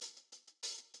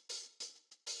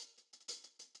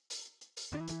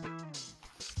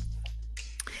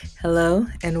Hello,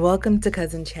 and welcome to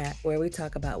Cousin Chat, where we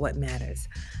talk about what matters.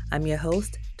 I'm your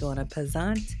host, Donna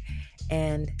Pazant,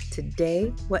 and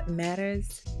today, what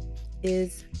matters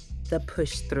is the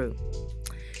push through.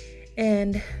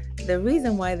 And the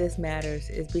reason why this matters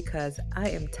is because I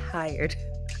am tired.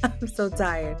 I'm so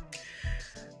tired.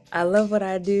 I love what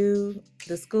I do.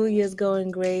 The school year's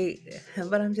going great,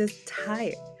 but I'm just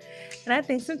tired. And I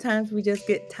think sometimes we just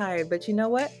get tired. But you know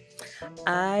what?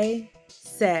 I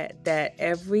said that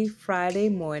every Friday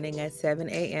morning at 7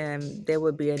 a.m., there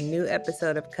would be a new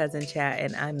episode of Cousin Chat,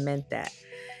 and I meant that.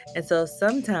 And so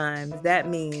sometimes that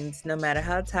means no matter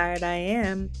how tired I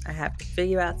am, I have to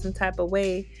figure out some type of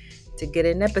way to get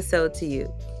an episode to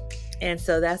you. And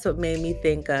so that's what made me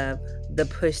think of the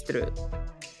push through,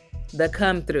 the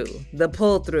come through, the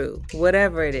pull through,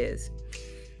 whatever it is.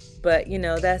 But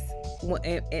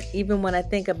and even when I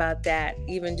think about that,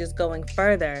 even just going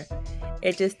further,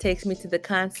 it just takes me to the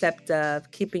concept of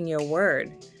keeping your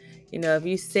word. If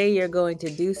you say you're going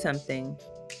to do something,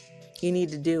 you need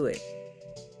to do it.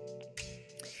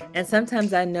 And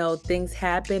sometimes I know things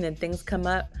happen and things come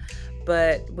up,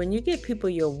 but when you give people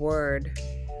your word,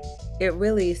 it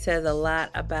really says a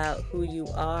lot about who you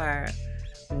are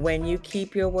when you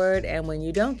keep your word and when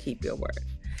you don't keep your word.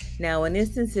 Now, in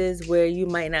instances where you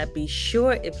might not be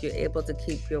sure if you're able to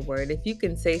keep your word, if you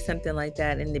can say something like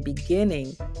that in the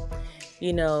beginning,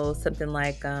 something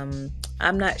like, I'm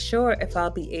not sure if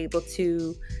I'll be able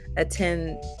to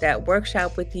attend that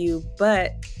workshop with you,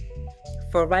 but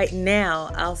for right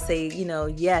now, I'll say,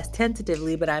 yes,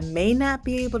 tentatively, but I may not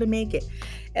be able to make it.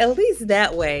 At least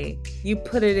that way, you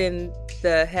put it in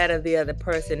the head of the other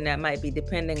person that might be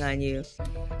depending on you.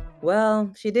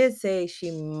 Well, she did say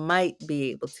she might be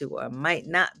able to or might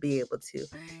not be able to.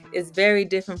 It's very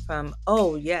different from,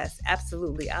 oh, yes,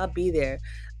 absolutely, I'll be there.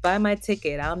 Buy my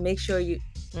ticket. I'll make sure you.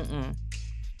 Mm-mm.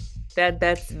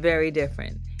 That's very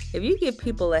different. If you give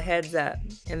people a heads up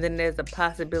and then there's a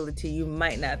possibility you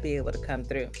might not be able to come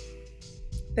through,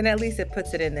 then at least it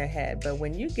puts it in their head. But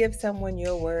when you give someone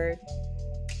your word,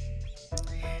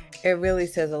 it really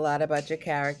says a lot about your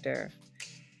character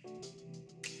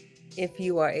if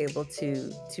you are able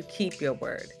to keep your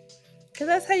word. Because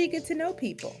that's how you get to know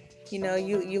people.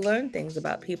 You learn things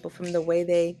about people from the way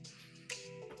they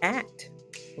act.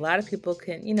 A lot of people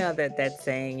can, that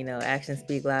saying, actions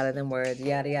speak louder than words,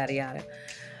 yada, yada, yada.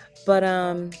 But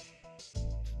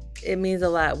it means a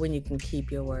lot when you can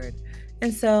keep your word.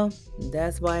 And so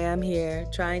that's why I'm here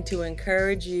trying to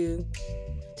encourage you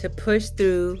to push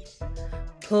through,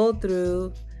 pull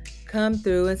through, come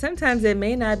through. And sometimes it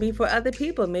may not be for other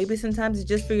people. Maybe sometimes it's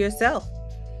just for yourself.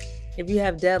 If you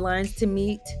have deadlines to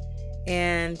meet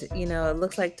and, it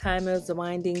looks like time is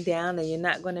winding down and you're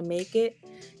not going to make it,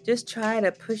 just try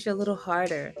to push a little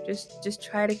harder. Just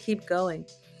try to keep going,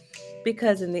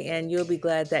 because in the end, you'll be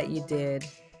glad that you did.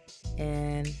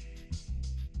 And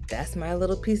that's my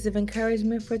little piece of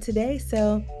encouragement for today.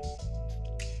 So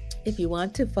if you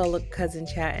want to follow Cousin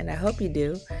Chat, and I hope you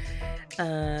do,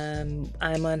 I'm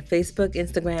on Facebook,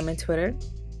 Instagram, and Twitter.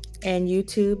 And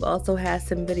YouTube also has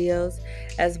some videos,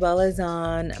 as well as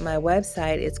on my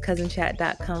website. It's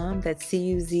cousinchat.com. That's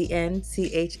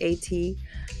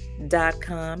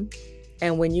CUZNCHAT.com.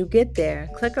 And when you get there,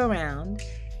 click around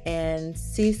and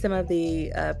see some of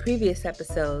the previous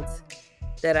episodes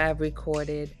that I've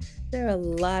recorded. There are a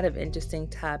lot of interesting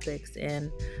topics,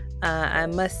 and I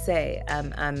must say,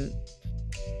 I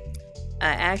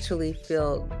actually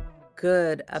feel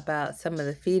good about some of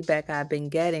the feedback I've been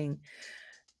getting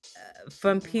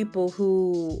from people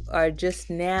who are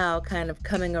just now kind of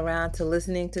coming around to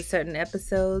listening to certain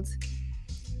episodes.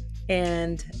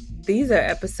 And these are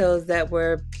episodes that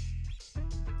were,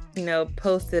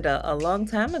 posted a long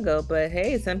time ago, but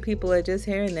hey, some people are just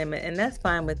hearing them, and that's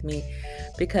fine with me,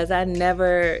 because I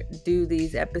never do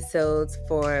these episodes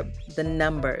for the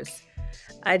numbers.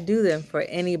 I do them for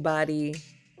anybody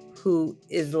who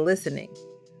is listening,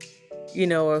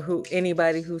 or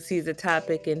anybody who sees a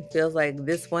topic and feels like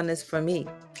this one is for me.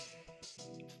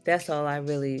 That's all I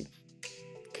really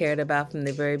cared about from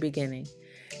the very beginning.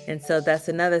 And so that's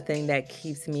another thing that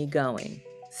keeps me going.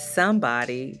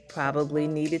 Somebody probably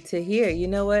needed to hear, you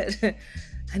know what? I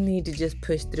need to just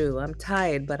push through. I'm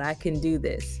tired, but I can do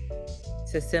this.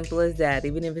 It's as simple as that.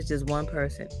 Even if it's just one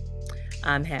person,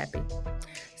 I'm happy.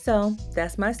 So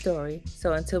that's my story.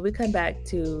 So until we come back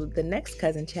to the next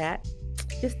Cousin Chat,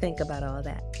 just think about all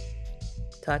that.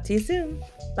 Talk to you soon.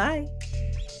 Bye.